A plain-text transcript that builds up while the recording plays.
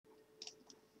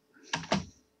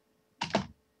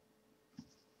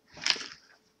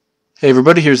Hey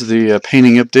everybody, here's the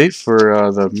painting update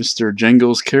for the Mr.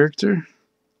 Jangles character.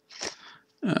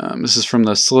 This is from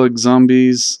the SLUG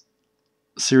Zombies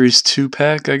Series 2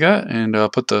 pack I got, and I'll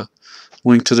put the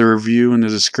link to the review in the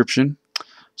description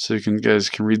so you guys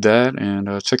can read that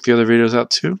and check the other videos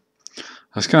out too. I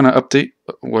was going to update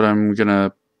what I'm going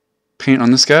to paint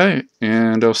on this guy,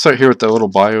 and I'll start here with the little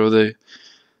bio that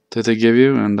they give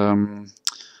you. And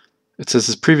it says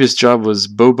his previous job was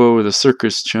Bobo the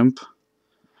circus chimp.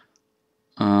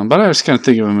 But I just kind of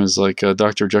think of him as like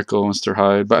Dr. Jekyll and Mr.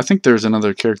 Hyde. But I think there's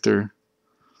another character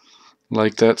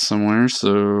like that somewhere,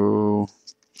 so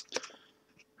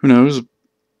who knows?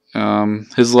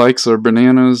 His likes are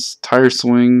bananas, tire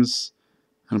swings,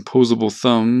 and opposable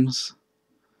thumbs.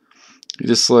 He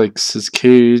dislikes his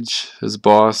cage, his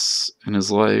boss, and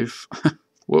his life.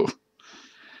 Whoa.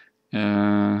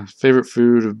 Favorite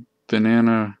food,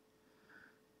 banana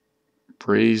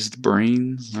braised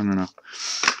brains? I don't know.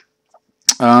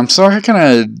 So I kind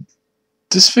of,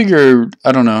 this figure,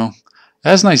 I don't know, it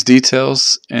has nice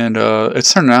details, and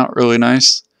it's turning out really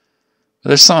nice. But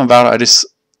there's something about it,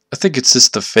 I think it's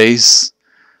just the face.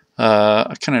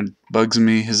 It kind of bugs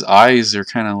me. His eyes are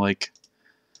kind of like,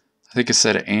 I think it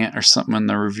said ant or something in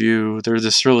the review. They're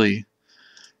just really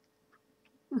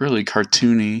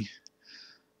cartoony.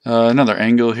 Another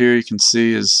angle here you can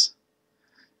see is,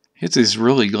 he has these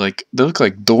really, like, they look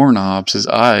like doorknobs, his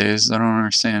eyes. I don't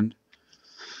understand.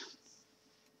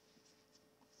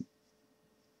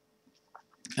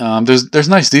 There's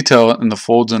nice detail in the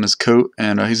folds on his coat,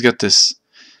 and he's got this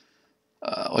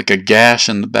like a gash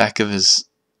in the back of his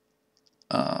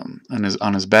on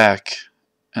his back,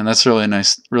 and that's really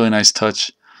nice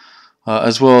touch,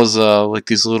 as well as like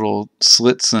these little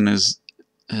slits in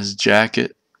his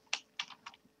jacket.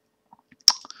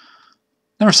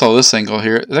 Never saw this angle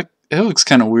here. It looks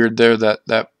kind of weird there,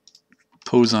 that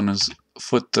pose on his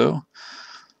foot though.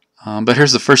 But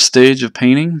here's the first stage of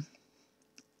painting.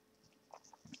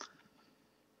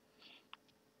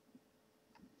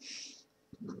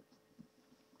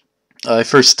 I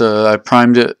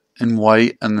primed it in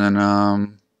white, and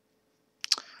then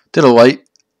did a light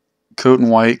coat in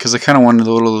white because I kind of wanted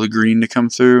a little of the green to come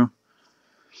through.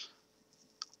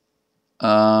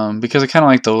 Because I kind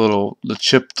of like the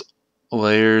chipped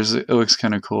layers. It looks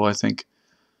kind of cool, I think.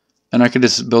 And I could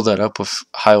just build that up with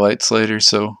highlights later,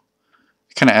 so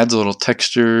it kind of adds a little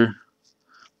texture.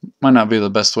 Might not be the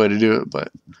best way to do it,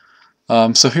 but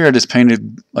so here I just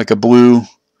painted like a blue.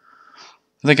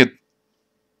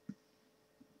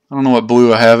 I don't know what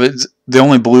blue I have. It's the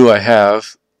only blue I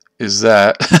have is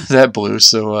that that blue.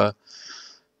 So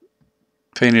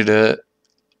painted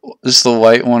just the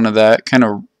light one of that. Kind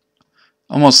of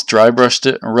almost dry brushed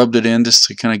it and rubbed it in just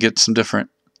to kind of get some different.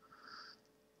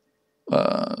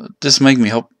 Just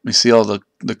help me see all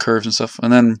the curves and stuff.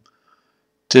 And then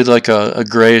did like a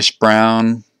grayish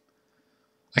brown.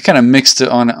 I kind of mixed it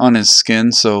on his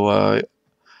skin, so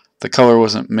the color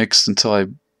wasn't mixed until I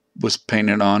was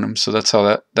painted on him, so that's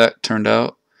how that turned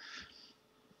out.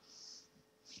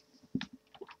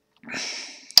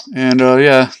 And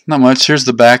yeah, not much. Here's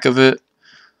the back of it.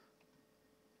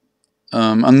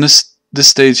 On this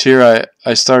stage here,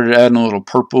 I started adding a little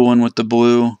purple in with the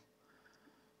blue.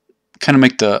 Kind of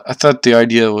make I thought the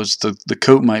idea was the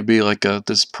coat might be like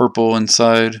this purple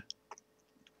inside.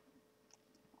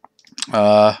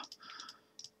 I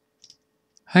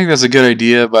think that's a good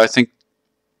idea, but I think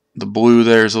the blue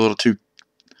there is a little too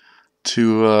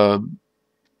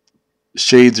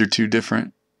shades are too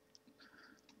different.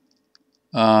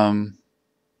 Well,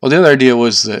 the other idea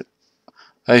was that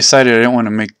I decided I didn't want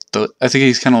to make I think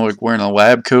he's kind of like wearing a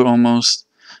lab coat almost,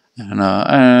 and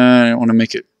I didn't want to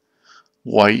make it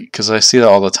white because I see that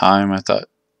all the time. I thought a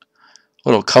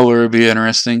little color would be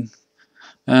interesting,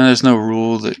 and there's no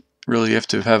rule that really you have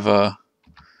to have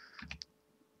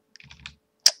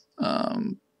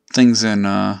things in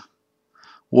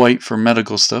white for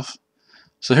medical stuff.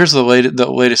 So here's the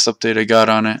latest update I got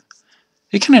on it.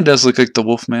 It kind of does look like the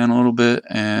Wolfman a little bit,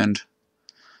 and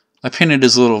I painted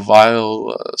his little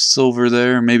vial silver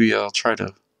there. Maybe I'll try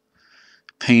to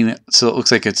paint it so it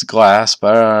looks like it's glass,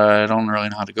 but I don't really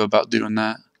know how to go about doing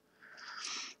that.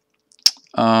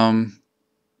 I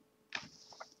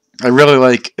really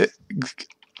like it.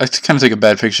 I kind of take a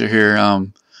bad picture here.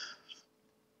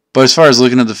 But as far as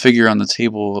looking at the figure on the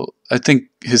table, I think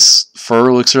his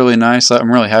fur looks really nice. I'm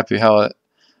really happy how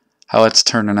it's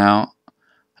turning out.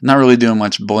 I'm not really doing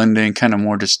much blending, kind of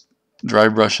more just dry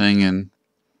brushing and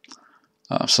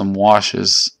some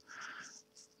washes.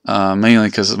 Mainly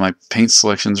because my paint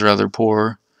selection's rather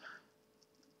poor.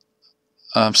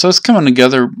 So it's coming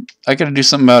together. I got to do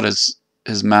something about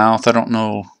his mouth. I don't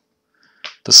know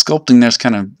the sculpting there's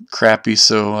kind of crappy,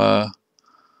 so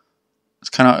it's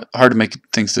kind of hard to make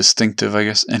things distinctive, I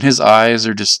guess. And his eyes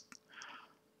are just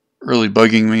really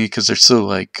bugging me because they're so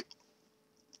like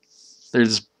they're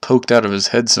just poked out of his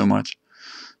head so much.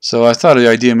 So I thought of the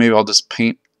idea maybe I'll just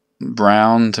paint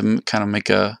brown to kind of make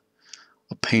a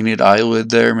painted eyelid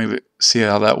there. Maybe see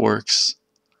how that works.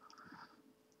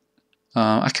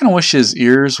 I kind of wish his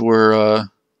ears were.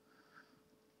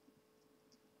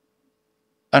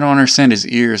 I don't understand his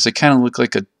ears. They kind of look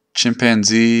like a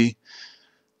chimpanzee,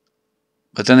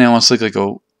 but then they almost look like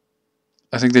a.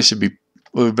 I think they should be a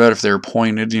little better if they were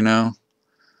pointed, you know.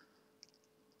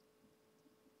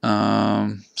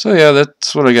 So yeah,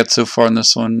 that's what I got so far in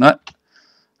this one. I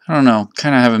don't know,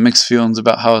 kind of having mixed feelings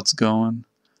about how it's going.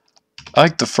 I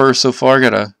like the fur so far.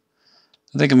 I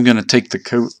think I'm gonna take the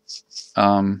coat.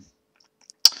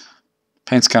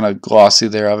 Paint's kind of glossy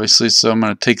there, obviously, so I'm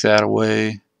gonna take that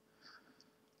away.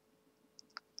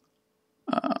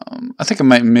 I think I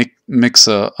might make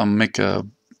a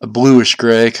bluish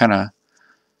gray kind of.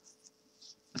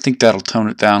 I think that'll tone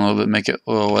it down a little bit, make it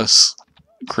a little less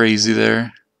crazy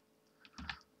there.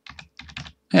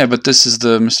 Yeah, but this is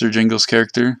the Mr. Jangles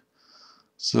character.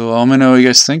 So let me know what you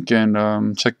guys think,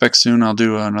 and check back soon. I'll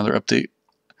do another update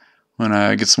when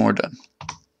I get some more done.